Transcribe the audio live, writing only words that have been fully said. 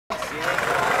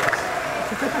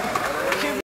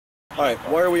Alright,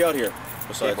 why are we out here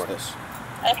besides this?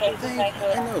 Okay,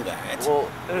 I know that. Well,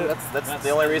 that's the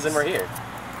only reason we're here.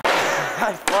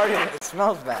 I farted. It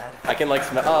smells bad. I can like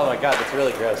smell. Oh my god, that's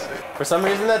really gross. For some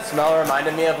reason, that smell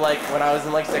reminded me of like when I was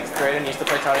in like 6th grade and used to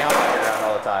play Tony Hawk around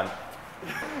all the time.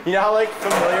 You know how like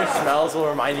familiar smells will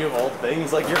remind you of old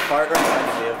things? Like your fart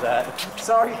reminded me of that.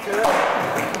 Sorry, kid.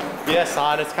 Yeah,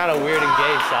 son, it's kind of weird and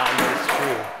gay, son, but it's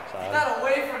true. Son. Get that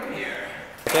away from here.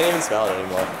 I can't even smell it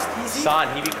anymore. Son,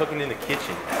 he be cooking in the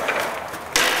kitchen.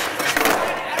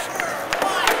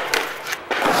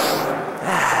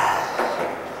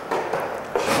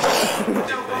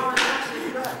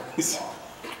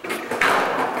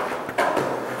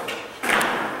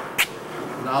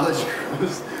 Knowledge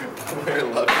grows where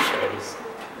love shows.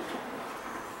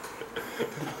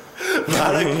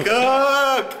 Gotta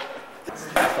cook!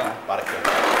 Gotta cook.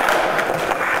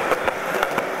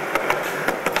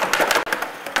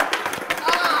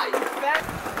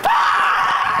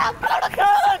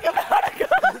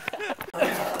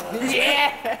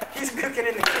 Yeah! He's cooking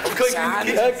in the kitchen,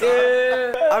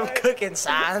 I'm cooking,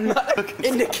 son.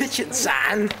 In the kitchen,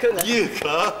 son. You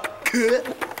cook!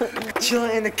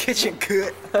 Chilling in the kitchen,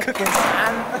 cooking,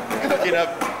 son. Cooking up.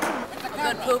 A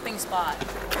good pooping spot.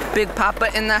 Big Papa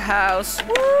in the house.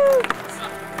 Woo!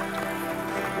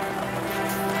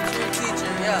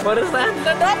 What is that?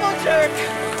 The double jerk.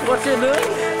 What's it doing?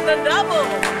 The double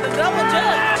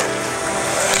jerk.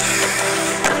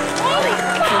 Holy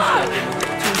fuck!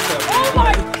 Oh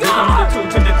my god! To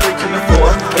the 2, to the 3, to the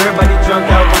 4. Everybody drunk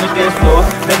out on the dance floor.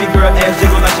 Baby girl ass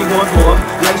jiggle like she going for.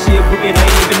 Like she a groupie and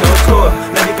ain't even no tour.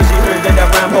 Maybe cause she heard that I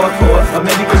rhyme hardcore. Or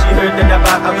maybe cause she heard that I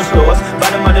buy out the stores.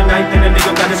 Bottom of the ninth and a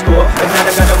nigga got to score. And now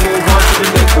I gotta move on to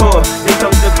the next score. They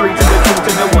come to the 3, to the 2,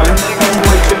 to the 1.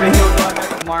 Homeboy tripping, he'll know I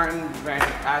got Martin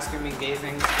asking me gay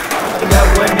things. I got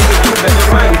one nigga, you better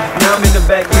run. Now I'm in the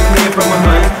back, getting in from a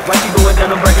hun. Why she going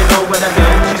down, I'm breaking on what I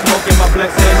done. She smoking my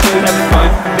blunt, saying she ain't having fun.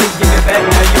 Bitch, give it back,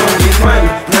 now you don't get money.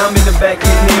 Now I'm in the back,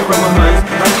 getting in from a hun.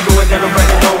 Why she going down, I'm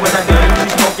breaking on what I done. She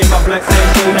smoking my blunt, saying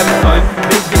she ain't having fun.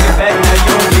 Bitch, give it back, now you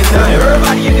don't get none.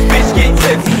 Everybody in this bitch get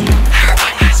tipsy.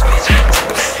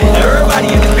 Everybody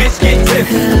in this bitch get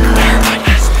tipsy.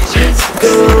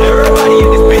 Everybody in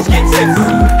this bitch get tipsy.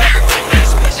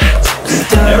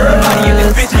 Everybody in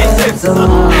this bitch get tipsy.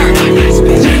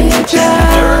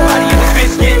 Everybody in this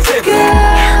bitch get tipsy.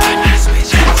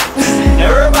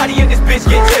 Everybody in this bitch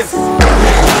get tipsy.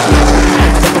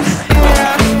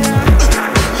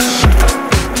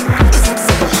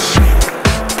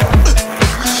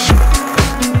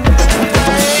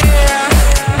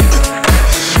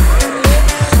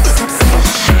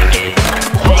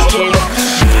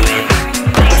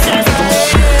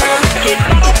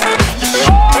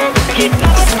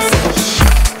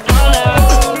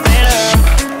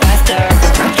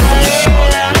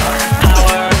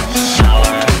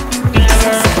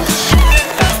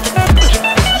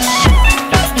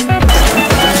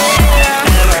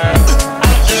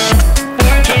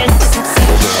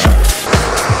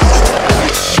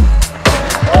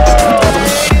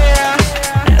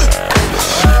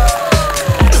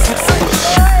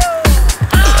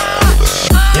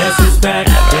 Guess who's back?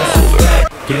 Guess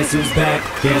who's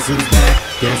back? Guess who's back?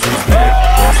 Guess who's back?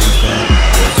 Guess who's back?